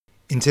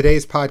In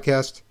today's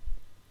podcast,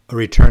 a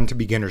return to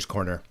Beginner's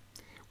Corner,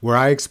 where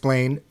I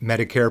explain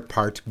Medicare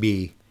Part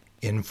B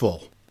in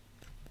full.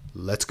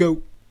 Let's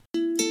go.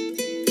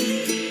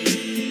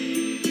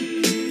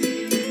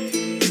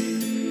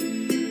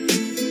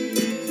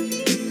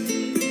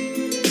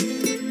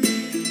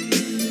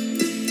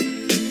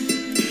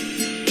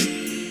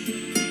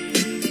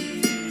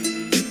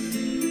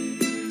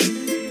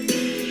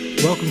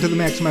 Welcome to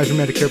the Maximize Your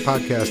Medicare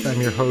podcast.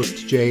 I'm your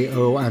host,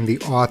 J.O. I'm the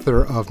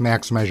author of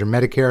Maximize Your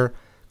Medicare,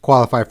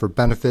 Qualify for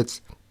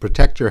Benefits,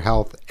 Protect Your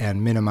Health,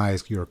 and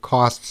Minimize Your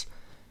Costs.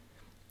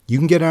 You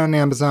can get it on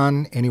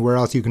Amazon, anywhere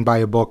else you can buy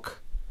a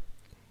book.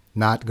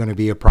 Not going to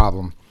be a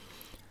problem.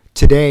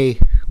 Today,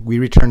 we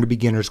return to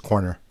Beginner's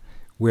Corner,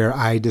 where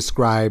I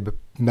describe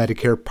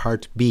Medicare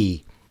Part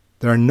B.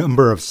 There are a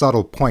number of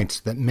subtle points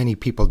that many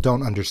people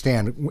don't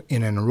understand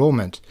in an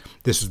enrollment.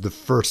 This is the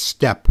first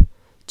step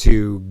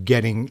to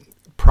getting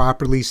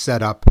properly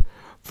set up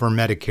for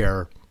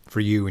Medicare for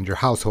you and your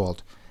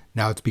household.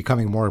 Now it's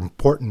becoming more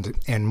important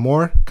and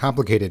more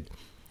complicated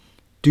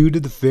due to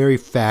the very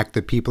fact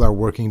that people are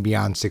working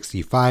beyond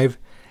 65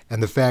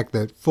 and the fact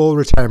that full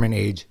retirement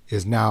age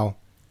is now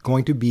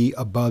going to be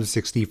above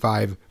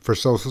 65 for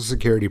Social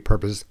Security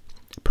purpose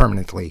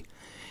permanently.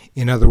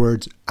 In other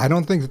words, I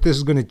don't think that this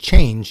is going to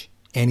change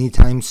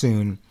anytime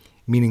soon,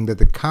 meaning that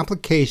the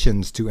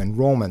complications to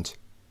enrollment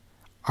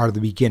are the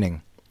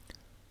beginning.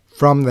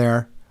 From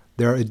there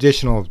are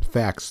additional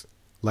facts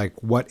like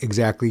what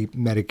exactly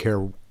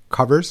Medicare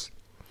covers.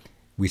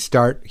 We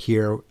start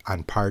here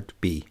on Part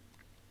B.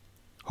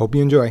 Hope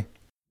you enjoy.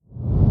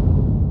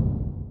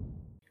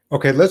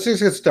 Okay, let's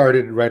just get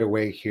started right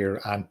away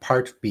here on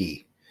Part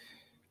B.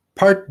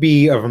 Part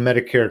B of a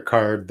Medicare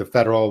card, the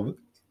federal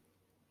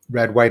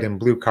red, white,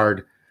 and blue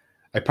card,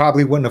 I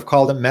probably wouldn't have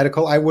called it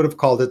medical. I would have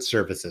called it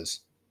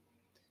services.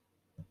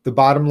 The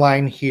bottom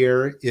line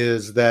here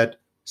is that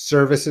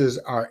services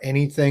are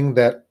anything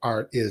that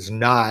is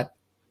not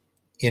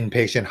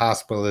inpatient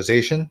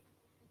hospitalization,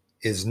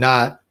 is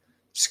not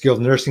skilled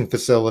nursing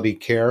facility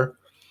care.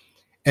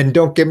 And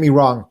don't get me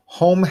wrong,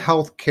 home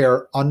health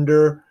care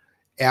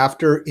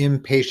after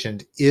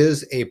inpatient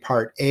is a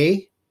Part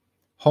A.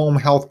 Home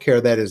health care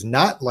that is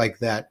not like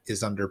that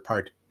is under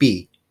Part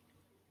B.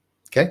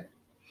 Okay?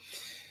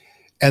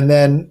 And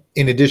then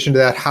in addition to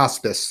that,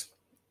 hospice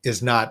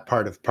is not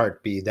part of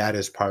Part B. That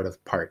is part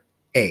of Part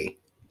A.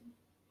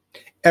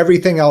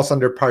 Everything else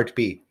under Part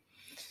B.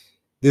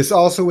 This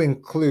also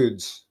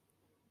includes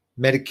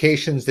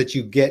medications that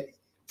you get,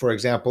 for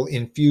example,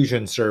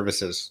 infusion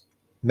services,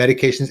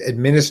 medications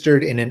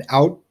administered in an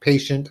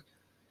outpatient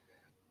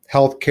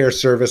healthcare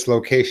service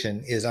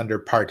location is under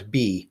Part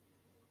B,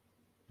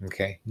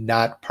 okay,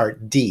 not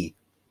Part D.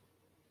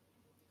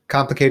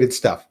 Complicated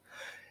stuff.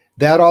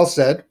 That all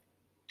said,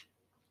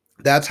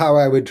 that's how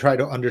I would try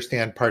to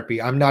understand Part B.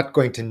 I'm not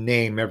going to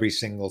name every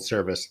single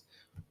service.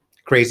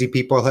 Crazy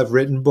people have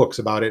written books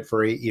about it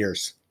for 8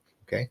 years.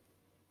 Okay.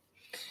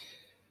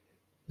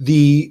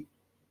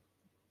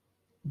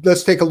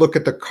 Let's take a look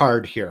at the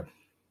card here.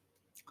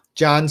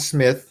 John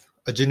Smith,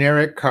 a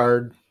generic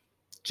card.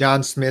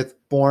 John Smith,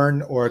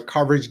 born or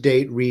coverage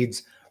date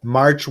reads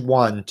March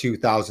 1,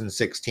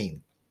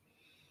 2016.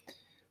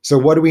 So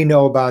what do we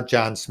know about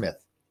John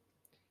Smith?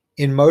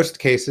 In most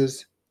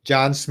cases,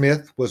 John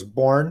Smith was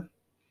born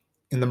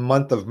in the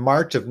month of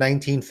March of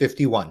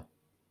 1951.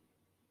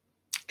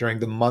 During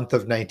the month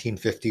of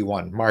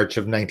 1951, March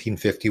of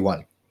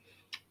 1951.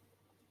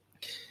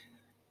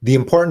 The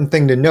important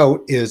thing to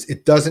note is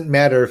it doesn't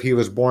matter if he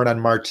was born on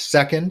March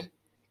 2nd.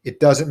 It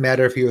doesn't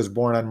matter if he was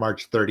born on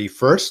March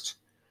 31st.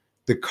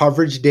 The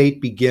coverage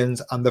date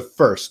begins on the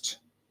 1st.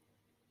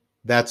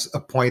 That's a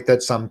point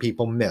that some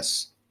people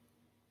miss.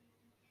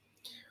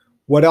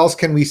 What else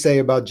can we say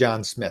about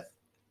John Smith?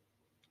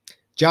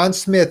 John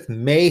Smith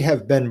may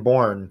have been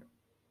born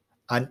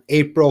on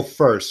April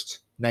 1st,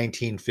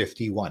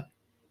 1951.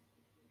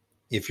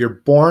 If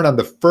you're born on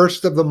the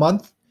 1st of the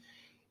month,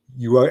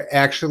 you are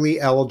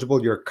actually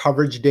eligible. Your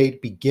coverage date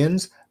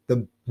begins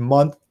the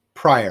month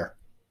prior.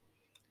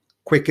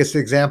 Quickest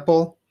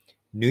example,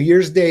 New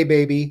Year's Day,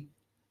 baby.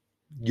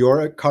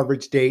 Your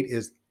coverage date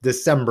is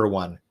December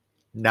 1,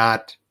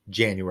 not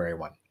January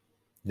 1.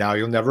 Now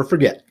you'll never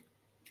forget.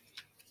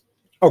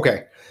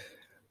 Okay,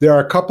 there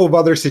are a couple of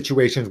other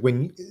situations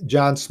when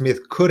John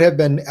Smith could have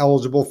been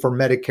eligible for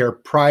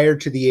Medicare prior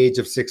to the age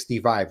of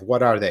 65.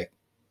 What are they?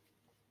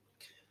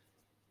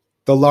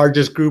 The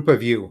largest group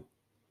of you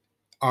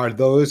are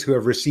those who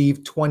have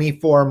received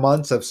 24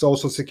 months of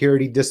Social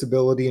Security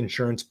Disability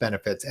Insurance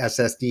Benefits,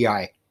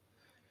 SSDI.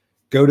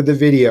 Go to the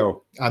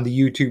video on the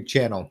YouTube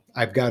channel.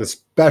 I've got a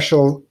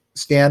special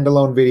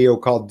standalone video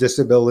called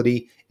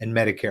Disability and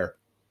Medicare.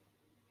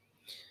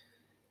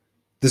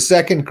 The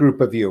second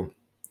group of you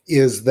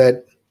is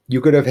that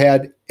you could have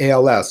had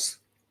ALS,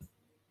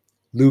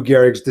 Lou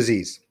Gehrig's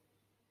disease.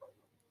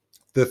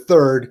 The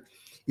third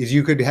is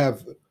you could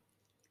have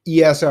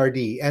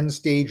ESRD,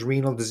 end-stage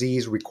renal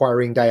disease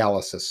requiring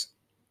dialysis.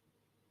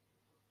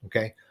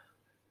 Okay.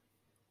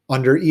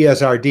 Under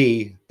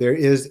ESRD, there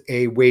is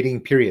a waiting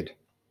period.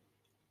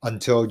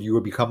 until you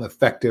become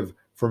effective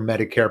for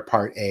Medicare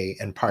Part A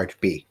and Part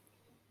B.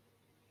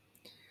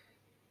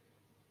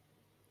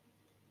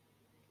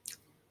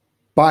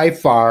 By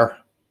far,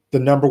 the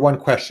number one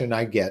question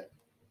I get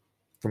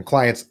from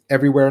clients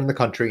everywhere in the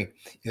country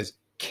is,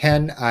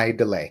 can I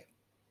delay?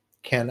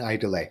 Can I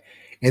delay?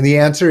 And the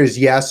answer is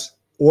yes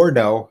or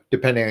no,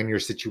 depending on your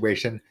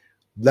situation.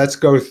 Let's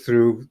go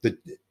through the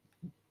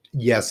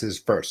yeses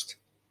first.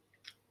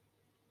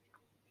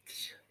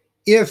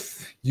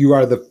 If you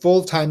are the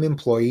full-time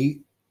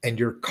employee and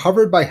you're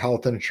covered by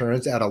health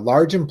insurance at a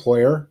large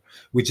employer,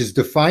 which is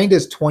defined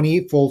as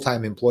 20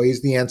 full-time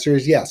employees, the answer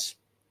is yes.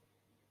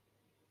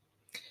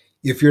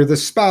 If you're the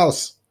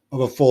spouse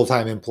of a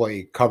full-time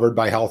employee covered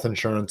by health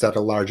insurance at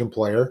a large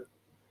employer,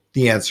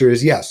 the answer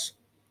is yes.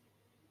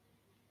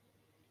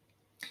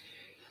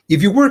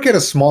 If you work at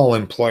a small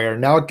employer,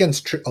 now it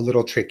gets a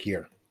little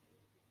trickier,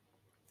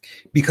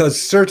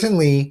 because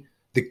certainly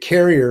the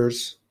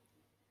carriers,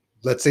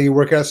 let's say you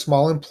work at a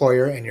small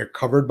employer and you're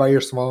covered by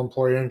your small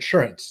employer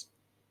insurance,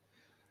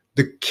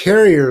 the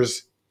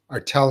carriers are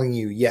telling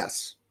you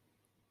yes.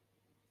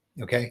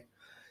 Okay?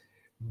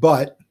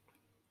 But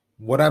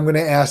what I'm going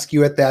to ask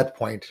you at that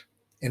point,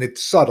 and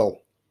it's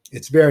subtle,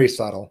 it's very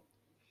subtle,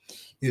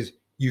 is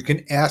you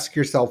can ask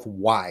yourself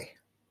why.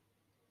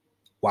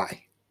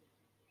 Why?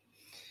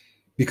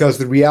 Because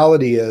the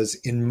reality is,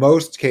 in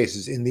most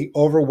cases, in the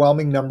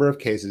overwhelming number of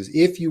cases,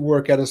 if you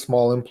work at a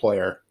small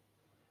employer,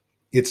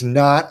 it's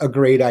not a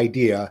great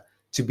idea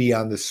to be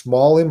on the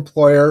small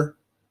employer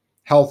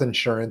health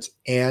insurance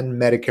and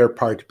Medicare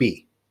Part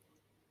B.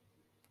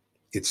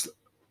 It's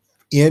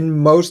in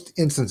most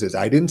instances,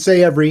 I didn't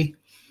say every,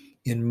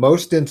 in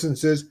most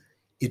instances,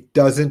 it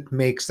doesn't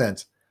make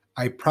sense.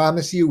 I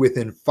promise you,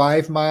 within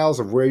 5 miles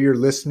of where you're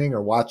listening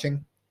or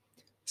watching,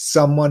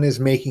 someone is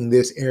making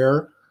this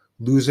error,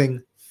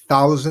 losing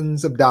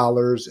thousands of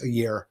dollars a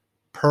year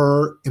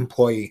per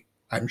employee.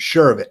 I'm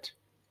sure of it.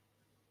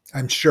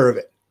 I'm sure of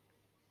it.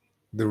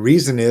 The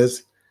reason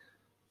is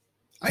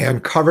I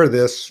uncover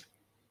this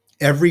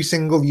every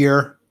single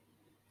year,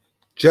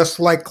 just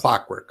like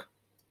clockwork.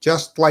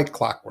 Just like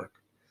clockwork.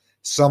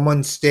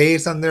 Someone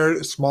stays on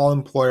their small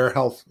employer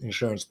health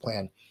insurance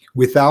plan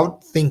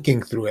without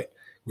thinking through it,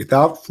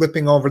 without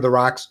flipping over the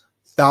rocks.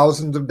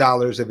 Thousands of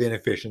dollars of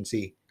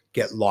inefficiency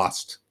get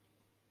lost.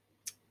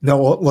 No,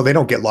 well, they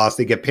don't get lost.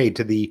 They get paid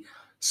to the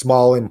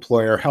small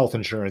employer health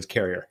insurance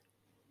carrier.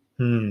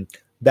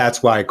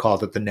 That's why I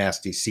called it the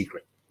nasty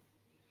secret.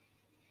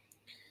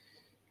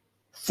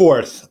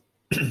 Fourth,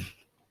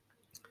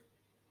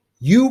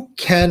 you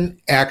can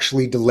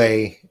actually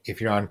delay if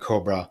you're on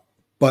COBRA,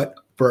 but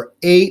for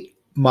 8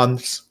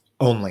 months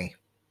only.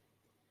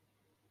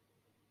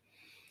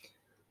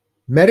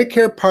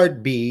 Medicare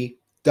Part B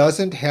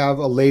doesn't have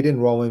a late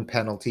enrollment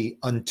penalty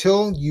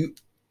until you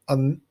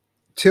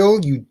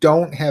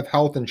don't have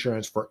health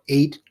insurance for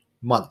 8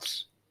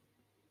 months.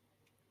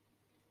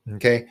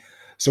 Okay,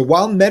 so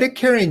while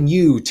Medicare and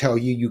you tell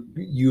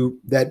you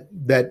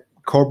that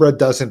COBRA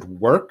doesn't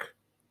work,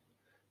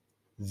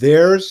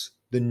 there's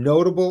the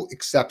notable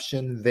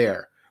exception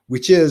there,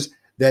 which is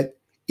that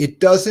it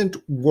doesn't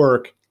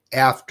work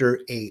after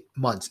 8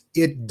 months.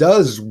 It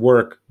does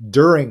work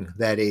during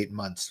that 8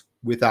 months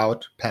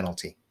without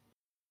penalty.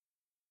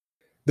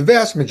 The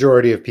vast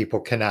majority of people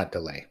cannot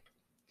delay.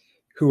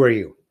 Who are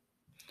you?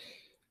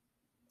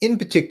 In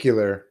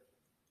particular,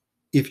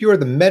 if you are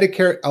the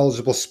Medicare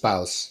eligible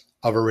spouse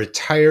of a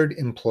retired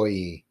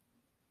employee,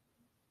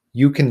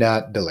 you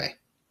cannot delay.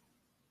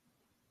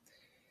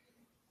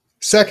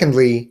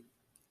 Secondly,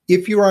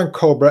 if you are on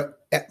COBRA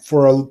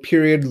for a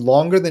period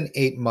longer than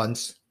 8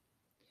 months,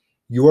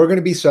 you are going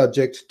to be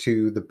subject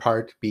to the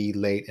Part B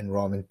late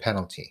enrollment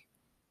penalty.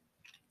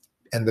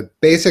 And the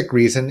basic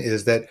reason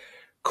is that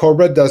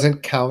COBRA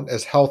doesn't count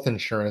as health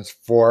insurance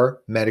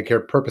for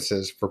Medicare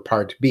purposes for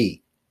Part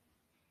B.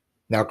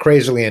 Now,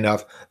 crazily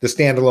enough, the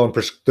standalone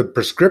the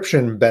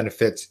prescription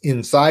benefits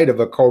inside of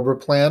a COBRA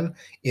plan,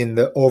 in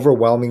the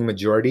overwhelming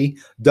majority,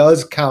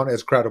 does count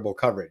as credible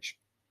coverage.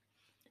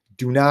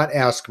 Do not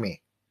ask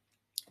me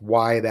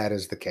why that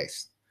is the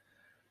case.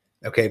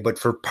 Okay, but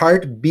for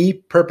Part B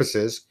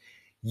purposes,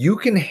 you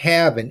can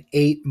have an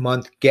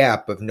 8-month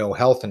gap of no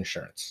health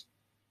insurance.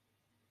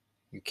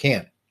 You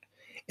can.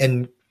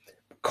 And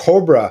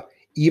COBRA,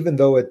 even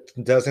though it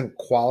doesn't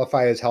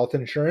qualify as health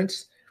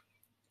insurance,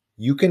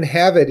 you can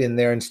have it in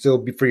there and still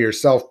be for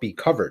yourself be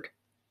covered.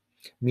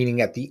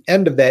 Meaning at the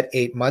end of that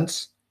 8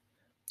 months,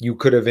 you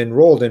could have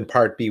enrolled in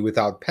Part B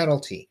without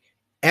penalty.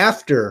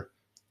 After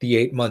the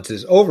 8 months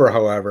is over,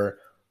 however,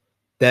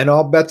 then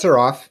all bets are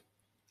off.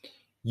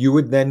 You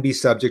would then be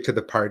subject to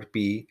the Part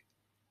B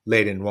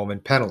late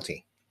enrollment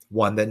penalty,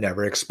 one that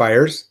never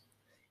expires,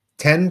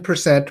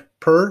 10%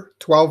 per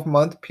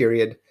 12-month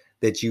period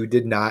that you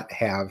did not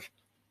have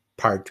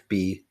Part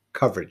B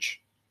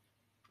coverage.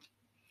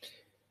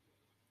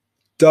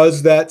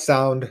 Does that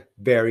sound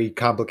very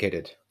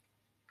complicated?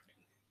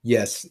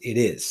 Yes, it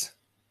is.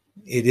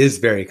 It is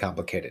very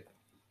complicated.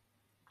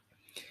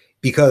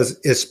 Because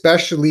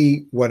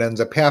especially what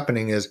ends up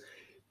happening is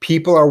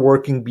People are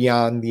working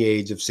beyond the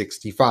age of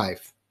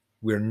 65.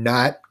 We're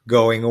not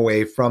going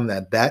away from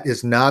that. That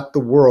is not the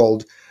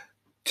world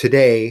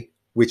today,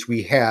 which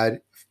we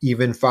had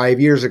even 5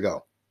 years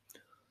ago.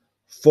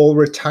 Full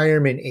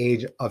retirement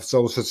age of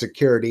Social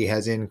Security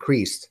has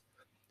increased.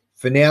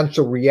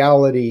 Financial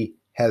reality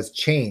has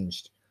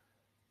changed.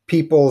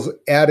 People's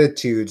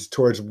attitudes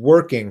towards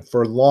working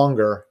for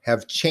longer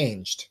have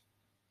changed.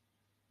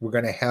 We're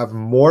going to have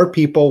more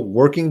people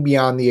working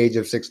beyond the age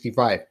of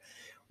 65.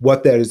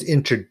 What that has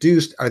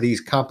introduced are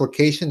these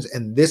complications,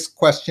 and this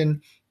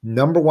question,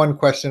 number one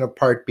question of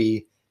Part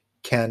B,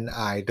 can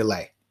I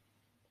delay?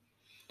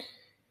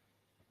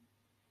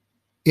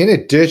 In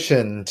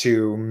addition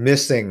to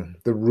missing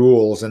the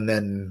rules and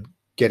then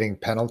getting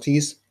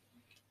penalties,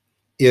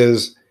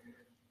 is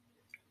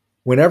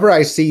whenever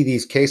I see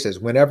these cases,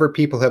 whenever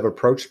people have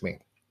approached me,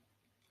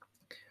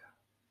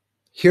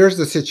 here's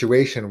the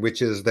situation,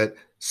 which is that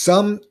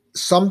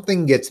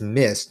something gets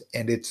missed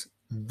and it's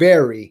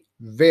very,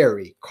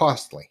 very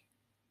costly.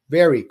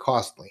 Very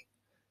costly.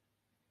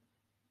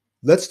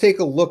 Let's take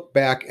a look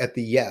back at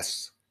the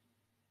yes.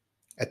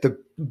 At the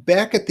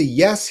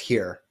yes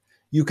here,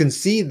 you can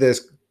see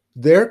this.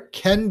 There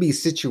can be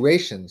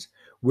situations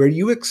where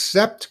you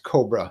accept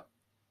COBRA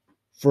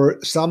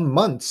for some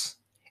months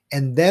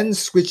and then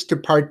switch to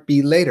Part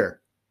B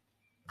later.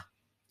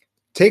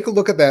 Take a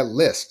look at that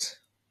list.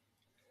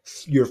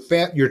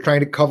 You're trying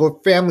to cover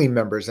family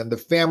members and the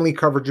family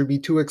coverage would be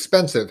too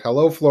expensive.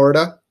 Hello,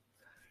 Florida.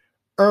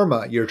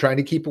 IRMA, you're trying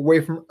to keep away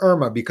from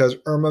IRMA because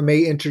IRMA may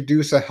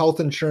introduce a health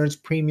insurance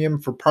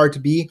premium for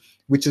Part B,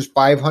 which is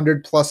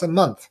 $500 plus a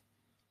month.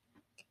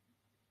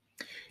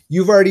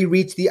 You've already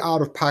reached the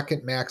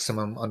out-of-pocket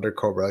maximum under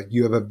COBRA.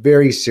 You have a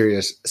very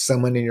serious,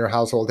 someone in your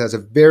household has a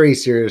very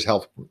serious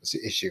health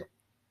issue.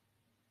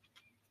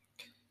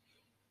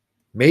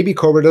 Maybe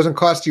COBRA doesn't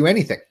cost you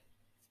anything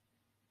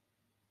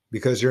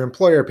because your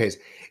employer pays.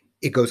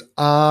 It goes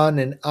on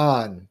and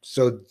on.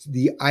 So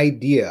the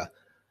idea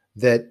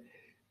that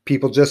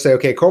people just say,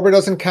 okay, COBRA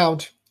doesn't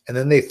count, and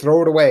then they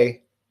throw it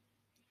away.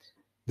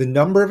 The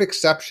number of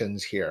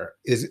exceptions here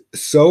is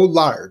so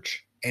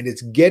large, and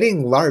it's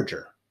getting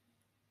larger.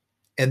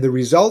 And the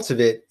results of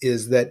it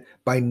is that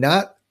by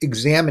not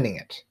examining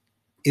it,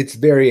 it's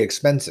very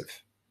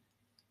expensive.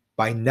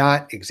 By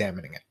not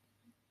examining it.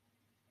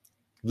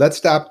 Let's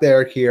stop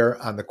there here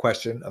on the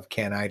question of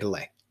can I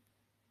delay?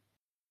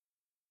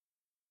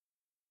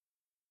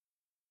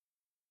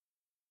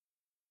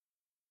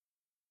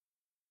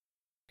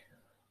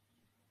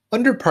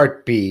 Under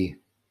Part B,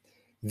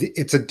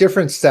 it's a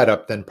different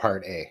setup than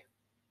Part A,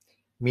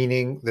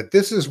 meaning that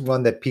this is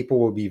one that people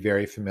will be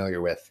very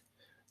familiar with.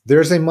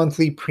 There's a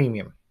monthly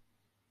premium.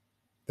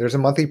 There's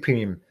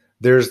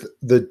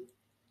the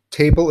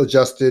table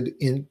adjusted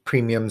in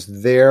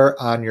premiums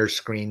there on your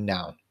screen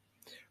now.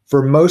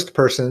 For most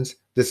persons,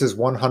 this is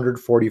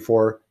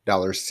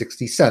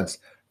 $144.60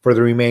 for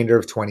the remainder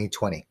of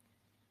 2020.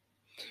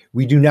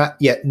 We do not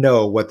yet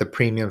know what the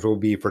premiums will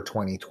be for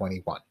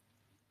 2021.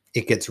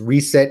 It gets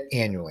reset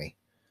annually.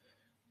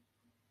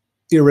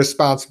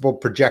 Irresponsible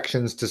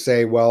projections to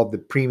say, well, the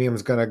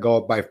premium's going to go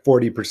up by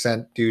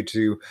 40% due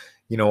to,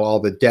 all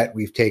the debt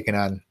we've taken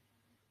on.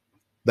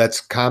 Let's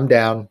calm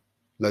down.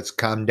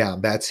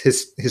 That's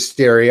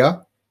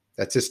hysteria.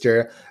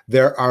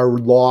 There are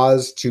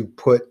laws to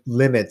put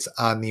limits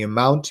on the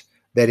amount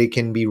that it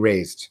can be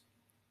raised.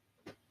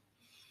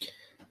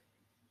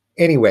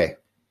 Anyway,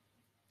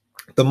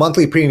 the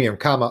monthly premium,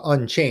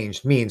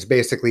 unchanged, means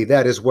basically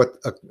that is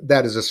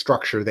a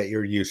structure that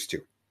you're used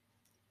to.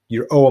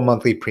 You owe a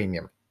monthly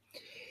premium.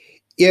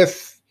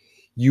 If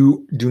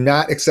you do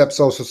not accept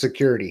Social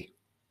Security,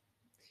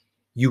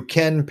 you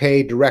can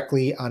pay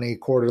directly on a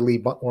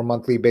quarterly or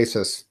monthly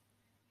basis.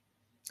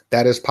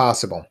 That is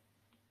possible.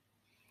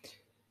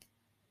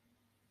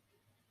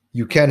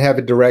 You can have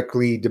it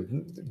directly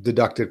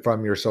deducted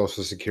from your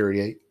Social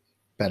Security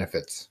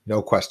benefits.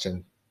 No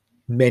question.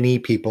 Many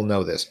people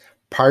know this.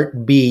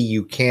 Part B,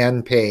 you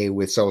can pay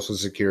with Social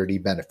Security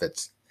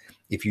benefits.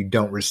 If you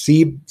don't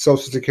receive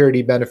Social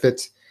Security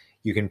benefits,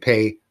 you can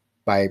pay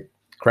by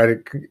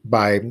credit,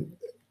 by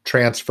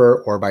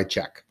transfer, or by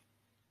check.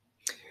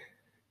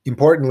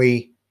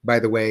 Importantly, by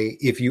the way,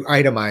 if you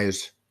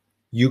itemize,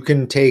 you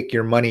can take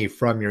your money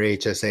from your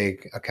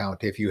HSA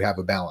account if you have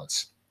a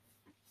balance.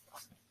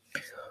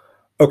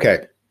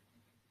 Okay.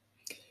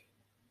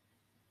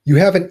 You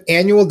have an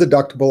annual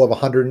deductible of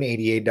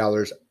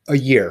 $188 a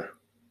year.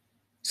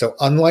 So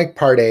unlike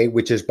Part A,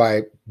 which is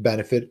by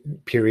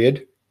benefit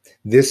period,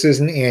 this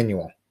is an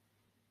annual.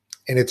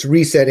 And it's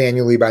reset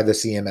annually by the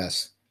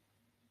CMS,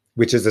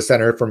 which is the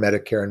Center for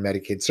Medicare and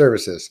Medicaid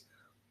Services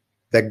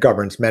that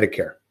governs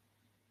Medicare.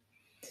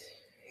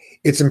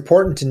 It's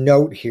important to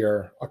note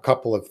here a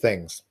couple of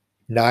things,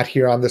 not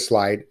here on the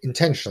slide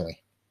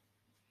intentionally,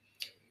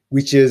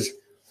 which is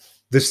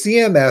the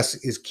CMS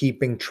is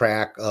keeping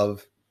track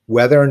of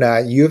whether or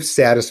not you have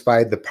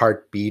satisfied the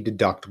Part B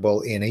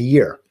deductible in a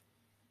year.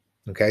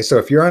 Okay, so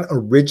if you're on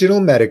original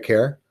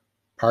Medicare,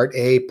 Part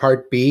A,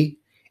 Part B,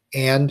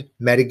 and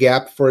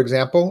Medigap, for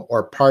example,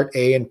 or Part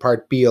A and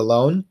Part B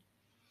alone,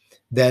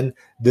 then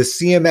the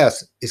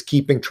CMS is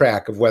keeping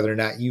track of whether or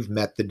not you've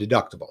met the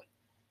deductible.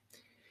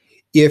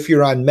 If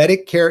you're on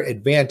Medicare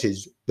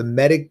Advantage, the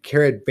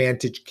Medicare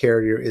Advantage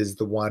carrier is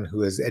the one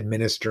who is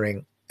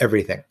administering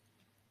everything.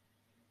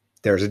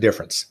 There's a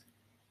difference.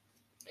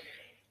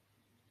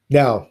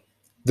 Now,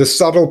 the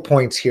subtle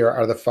points here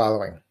are the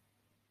following,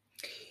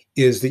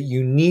 is that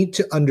you need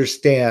to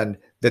understand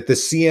that the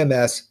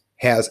CMS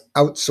has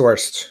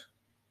outsourced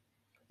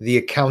the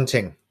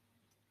accounting.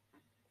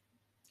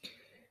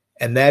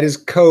 And that is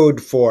code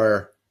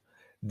for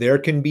there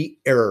can be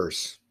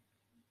errors.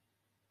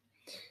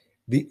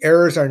 The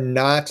errors are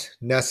not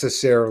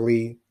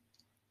necessarily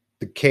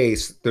the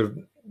case.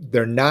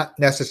 They're not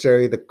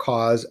necessarily the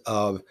cause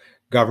of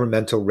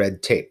governmental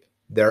red tape.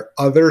 There are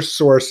other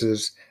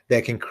sources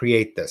that can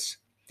create this.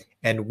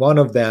 And one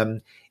of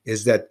them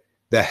is that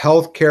the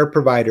healthcare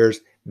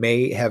providers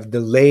may have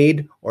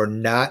delayed or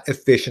not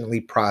efficiently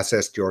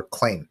processed your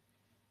claim.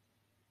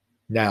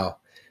 Now,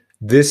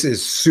 this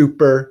is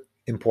super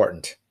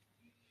important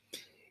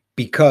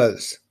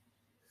because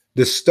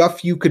the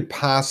stuff you could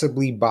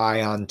possibly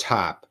buy on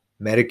top,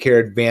 Medicare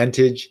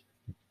Advantage,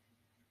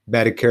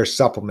 Medicare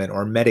Supplement,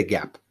 or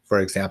Medigap, for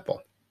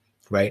example,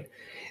 right?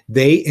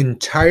 They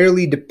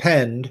entirely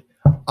depend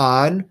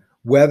on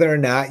whether or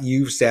not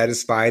you've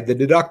satisfied the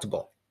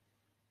deductible.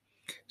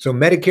 So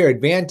Medicare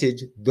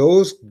Advantage,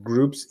 those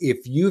groups,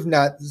 if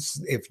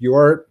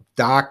your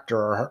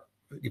doctor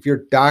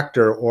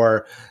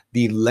or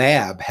the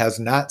lab has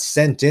not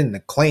sent in the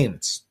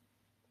claims,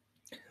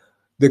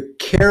 the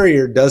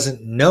carrier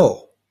doesn't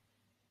know.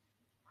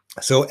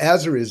 So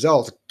as a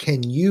result,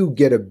 can you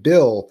get a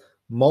bill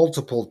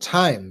multiple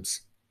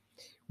times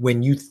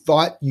when you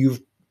thought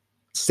you've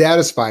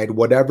satisfied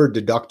whatever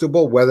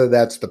deductible, whether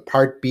that's the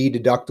Part B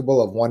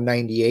deductible of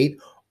 $198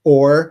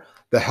 or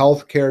the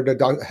health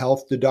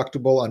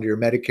deductible under your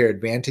Medicare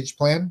Advantage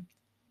plan?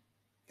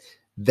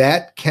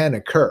 That can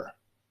occur.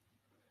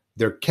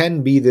 There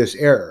can be this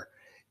error,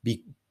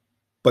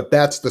 but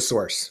that's the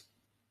source.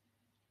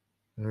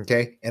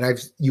 Okay, and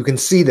you can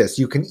see this.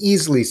 You can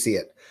easily see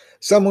it.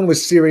 Someone with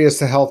serious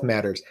health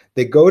matters.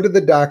 They go to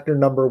the doctor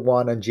number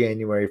 1 on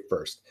January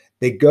 1st.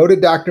 They go to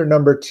doctor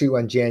number 2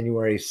 on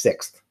January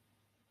 6th.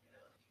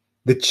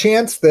 The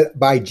chance that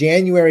by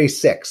January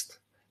 6th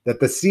that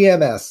the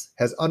CMS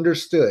has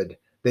understood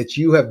that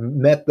you have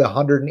met the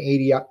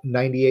 $198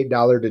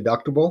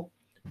 deductible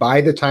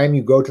by the time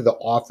you go to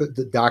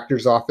the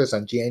doctor's office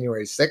on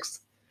January 6th,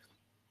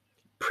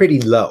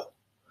 pretty low,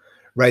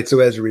 right? So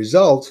as a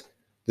result,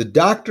 the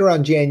doctor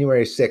on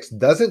January 6th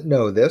doesn't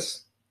know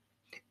this.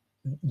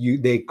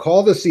 They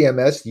call the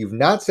CMS, you've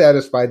not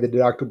satisfied the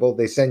deductible,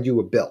 they send you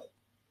a bill.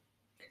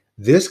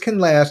 This can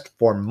last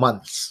for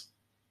months,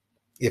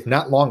 if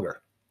not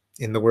longer,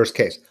 in the worst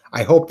case.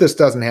 I hope this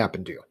doesn't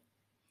happen to you.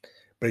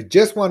 But I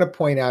just want to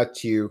point out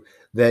to you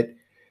that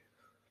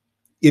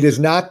it is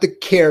not the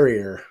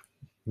carrier,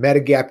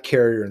 Medigap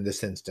carrier in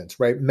this instance,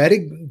 right?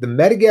 The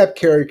Medigap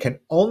carrier can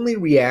only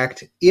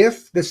react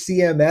if the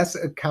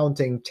CMS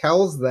accounting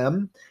tells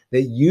them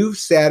that you've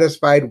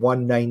satisfied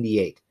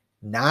 198,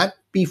 not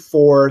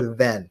before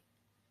then,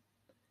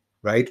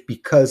 right?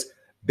 Because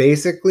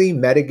basically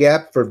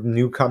Medigap, for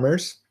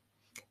newcomers,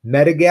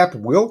 Medigap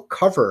will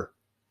cover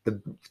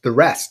the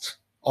rest,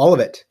 all of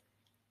it,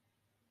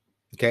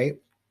 okay?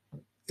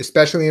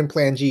 Especially in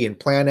Plan G and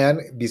Plan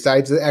N,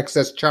 besides the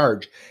excess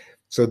charge.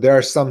 So there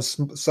are some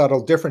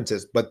subtle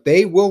differences, but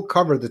they will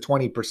cover the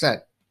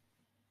 20%.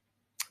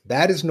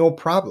 That is no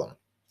problem,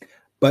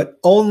 but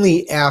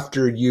only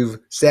after you've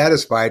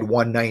satisfied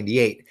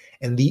 198.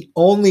 And the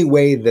only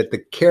way that the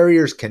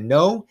carriers can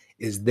know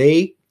is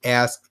they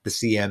ask the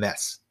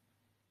CMS.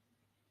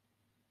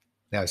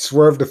 Now, I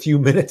swerved a few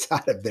minutes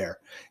out of there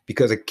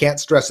because I can't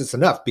stress this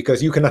enough,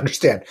 because you can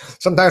understand.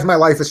 Sometimes my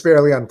life is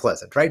fairly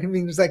unpleasant, right? I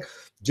mean, it's like,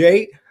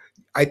 Jay,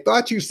 I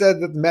thought you said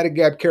that the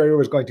Medigap carrier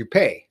was going to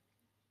pay.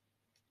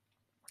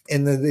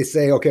 And then they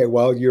say, okay,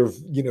 well, you've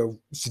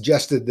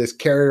suggested this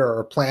carrier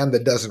or plan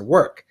that doesn't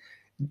work.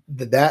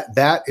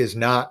 That is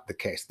not the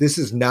case. This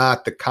is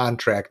not the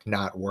contract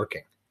not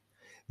working.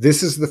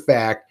 This is the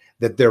fact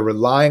that they're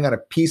relying on a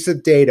piece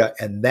of data,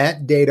 and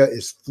that data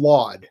is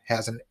flawed,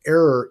 has an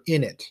error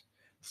in it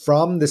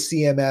from the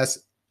CMS,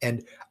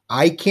 and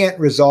I can't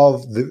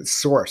resolve the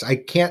source. I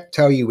can't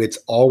tell you it's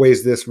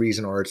always this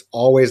reason or it's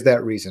always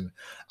that reason.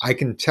 I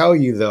can tell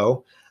you,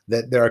 though,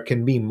 that there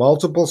can be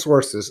multiple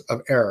sources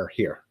of error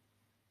here.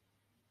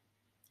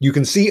 You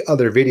can see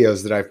other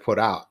videos that I've put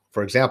out.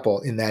 For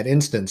example, in that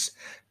instance,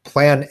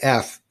 Plan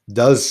F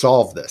does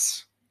solve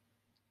this.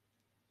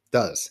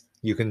 Does.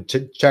 You can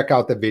check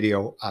out the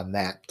video on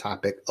that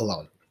topic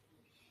alone.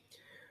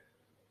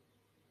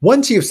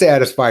 Once you've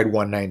satisfied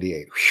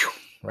 198,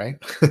 right?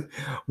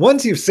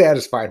 Once you've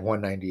satisfied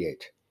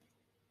 198,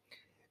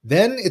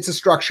 then it's a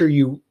structure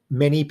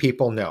many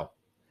people know.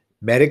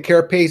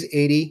 Medicare pays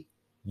 80,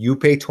 you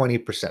pay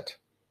 20%.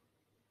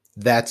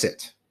 That's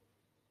it.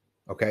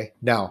 Okay.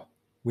 Now,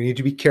 we need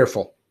to be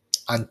careful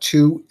on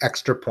 2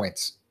 extra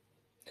points.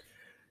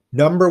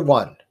 Number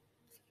one,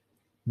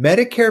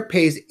 Medicare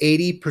pays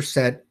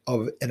 80%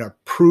 of an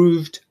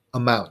approved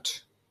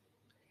amount.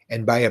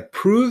 And by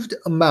approved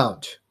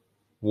amount,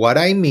 what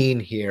I mean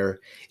here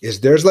is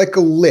there's like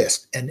a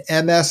list, an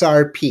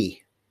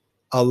MSRP,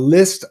 a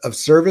list of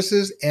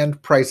services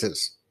and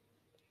prices.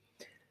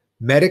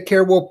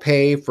 Medicare will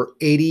pay for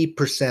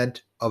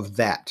 80% of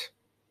that.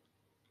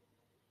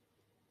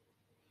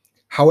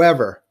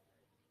 However,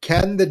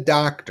 can the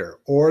doctor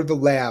or the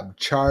lab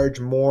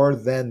charge more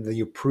than the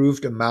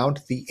approved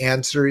amount? The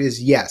answer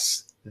is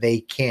yes,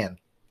 they can.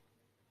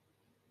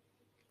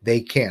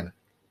 They can.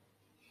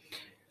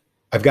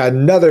 I've got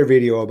another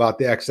video about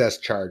the excess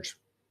charge,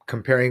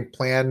 comparing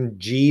Plan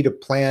G to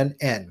Plan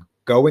N.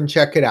 Go and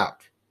check it out.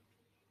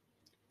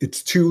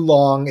 It's too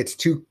long. It's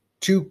too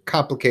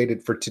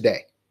complicated for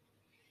today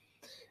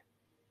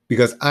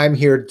because I'm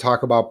here to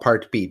talk about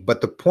Part B.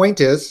 But the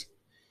point is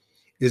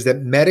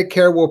that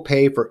Medicare will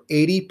pay for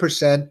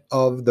 80%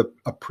 of the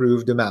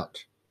approved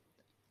amount.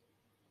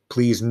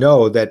 Please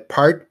know that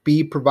Part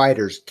B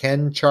providers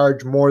can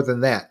charge more than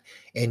that,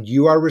 and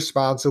you are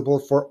responsible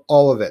for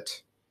all of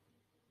it.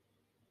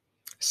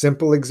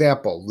 Simple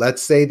example,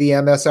 let's say the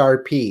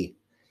MSRP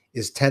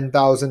is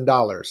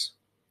 $10,000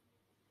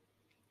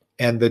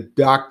 and the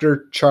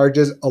doctor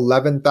charges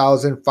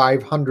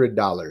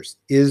 $11,500.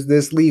 Is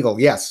this legal?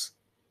 Yes.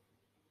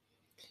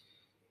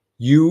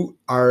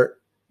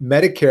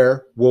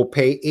 Medicare will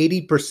pay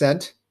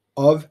 80%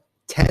 of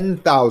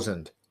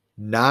 $10,000,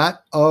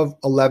 not of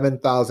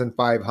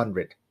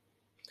 $11,500.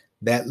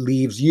 That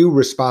leaves you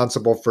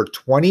responsible for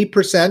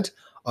 20%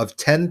 of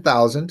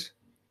 $10,000,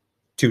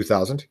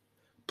 $2,000,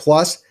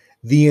 plus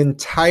the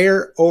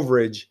entire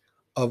overage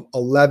of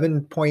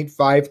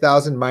 11.5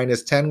 thousand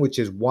minus 10, which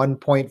is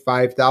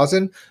 1.5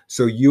 thousand.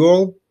 So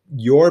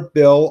your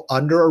bill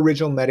under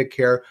original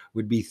Medicare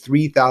would be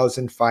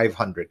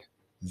 3,500.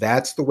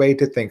 That's the way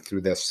to think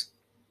through this.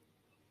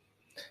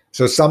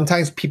 So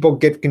sometimes people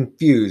get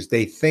confused.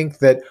 They think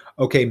that,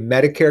 okay,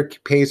 Medicare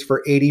pays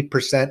for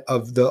 80%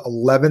 of the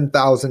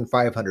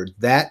 11,500.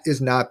 That is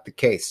not the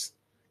case.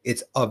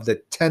 It's of the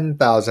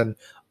 10,000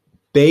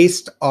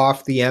 based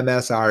off the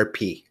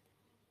MSRP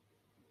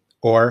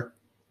or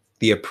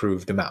the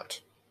approved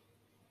amount.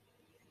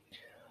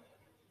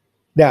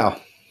 Now,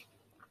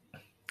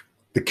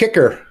 the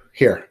kicker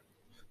here,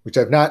 which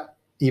I've not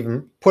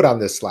even put on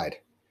this slide,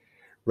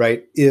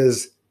 right,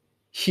 is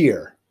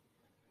here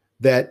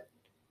that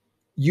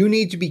you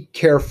need to be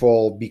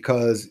careful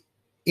because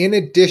in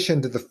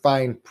addition to the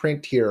fine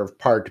print here of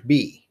Part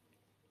B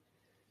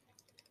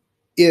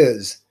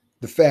is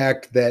the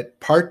fact that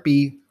Part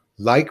B,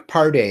 like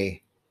Part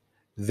A,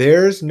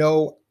 there's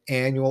no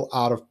annual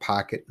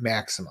out-of-pocket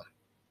maximum.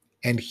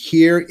 And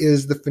here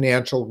is the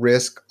financial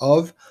risk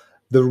of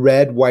the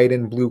red, white,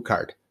 and blue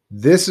card.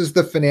 This is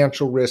the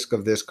financial risk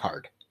of this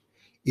card.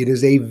 It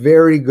is a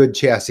very good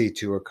chassis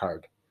to a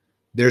card.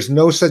 There's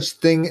no such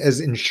thing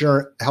as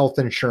health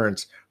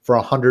insurance for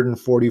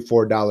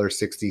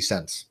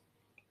 $144.60.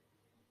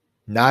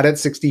 Not at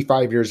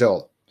 65 years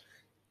old.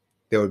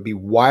 There would be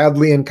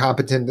wildly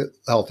incompetent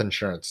health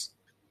insurance.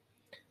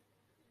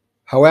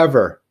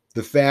 However,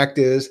 the fact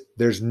is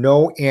there's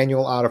no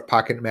annual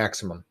out-of-pocket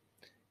maximum.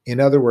 In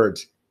other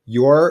words,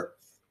 your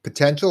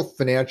potential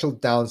financial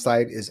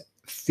downside is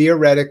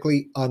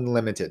theoretically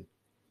unlimited.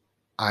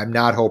 I'm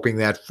not hoping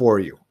that for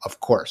you, of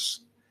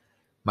course.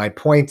 My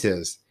point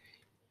is,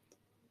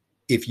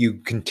 if you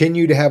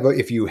continue to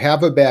if you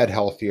have a bad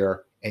health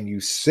year and you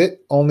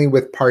sit only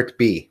with Part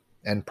B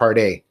and Part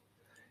A,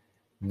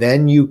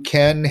 then you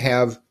can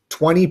have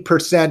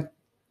 20%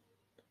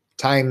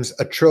 times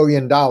 $1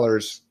 trillion,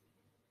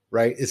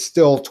 right, is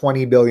still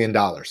 $20 billion.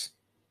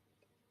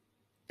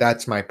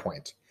 That's my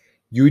point.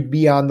 You'd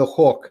be on the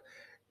hook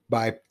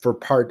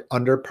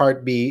under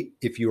Part B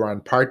if you are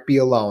on Part B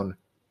alone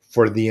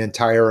for the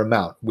entire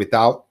amount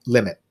without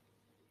limit.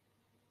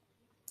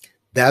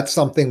 That's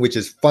something which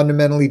is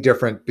fundamentally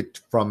different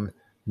from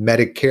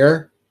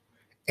Medicare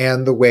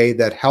and the way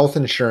that health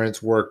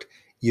insurance worked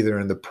either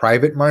in the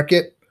private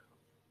market,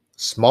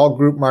 small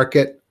group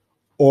market,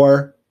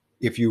 or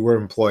if you were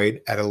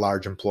employed at a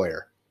large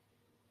employer.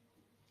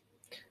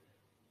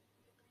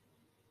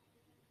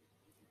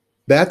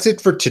 That's it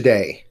for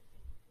today.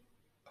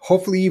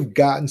 Hopefully you've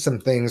gotten some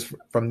things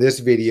from this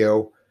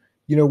video,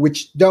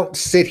 which don't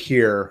sit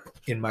here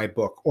in my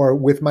book or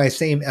with my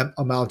same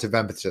amount of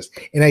emphasis.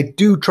 And I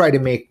do try to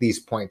make these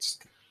points.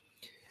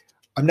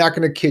 I'm not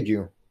going to kid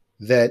you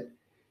that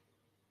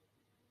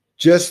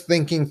just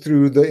thinking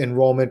through the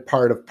enrollment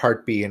part of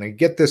Part B, and I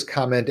get this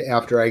comment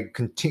after I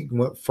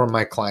continue from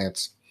my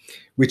clients,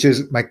 which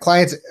is my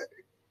clients,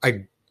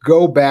 I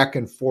go back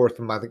and forth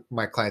with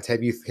my clients.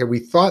 Have we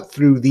thought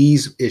through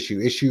these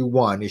issues? Issue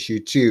 1, issue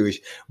 2.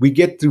 We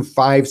get through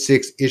 5,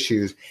 6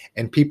 issues,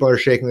 and people are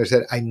shaking their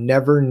head. I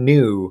never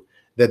knew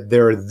that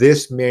there are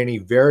this many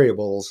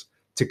variables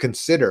to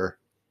consider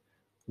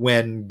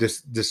when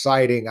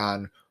deciding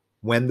on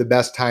when the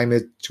best time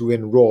is to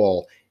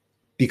enroll.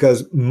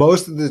 Because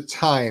most of the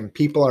time,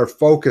 people are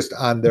focused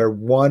on their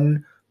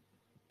one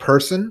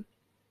person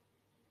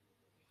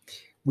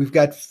we've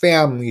got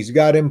families, you've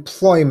got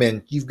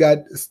employment, you've got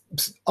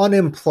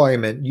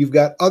unemployment, you've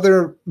got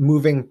other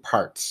moving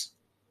parts.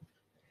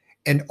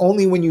 And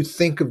only when you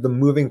think of the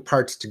moving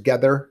parts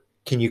together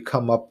can you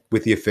come up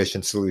with the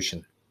efficient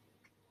solution.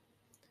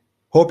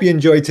 Hope you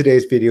enjoyed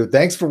today's video.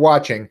 Thanks for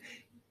watching.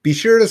 Be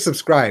sure to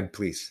subscribe,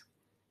 please.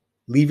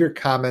 Leave your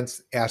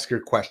comments, ask your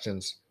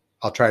questions.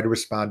 I'll try to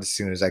respond as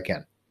soon as I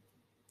can.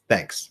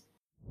 Thanks.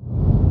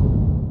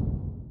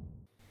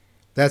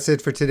 That's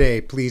it for today.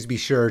 Please be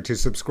sure to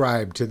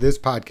subscribe to this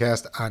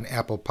podcast on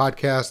Apple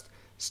Podcast,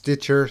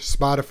 Stitcher,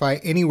 Spotify,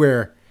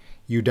 anywhere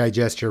you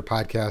digest your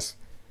podcasts,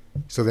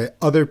 so that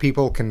other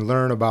people can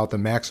learn about the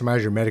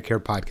Maximize Your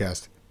Medicare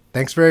podcast.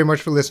 Thanks very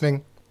much for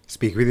listening.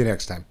 Speak with you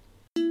next time.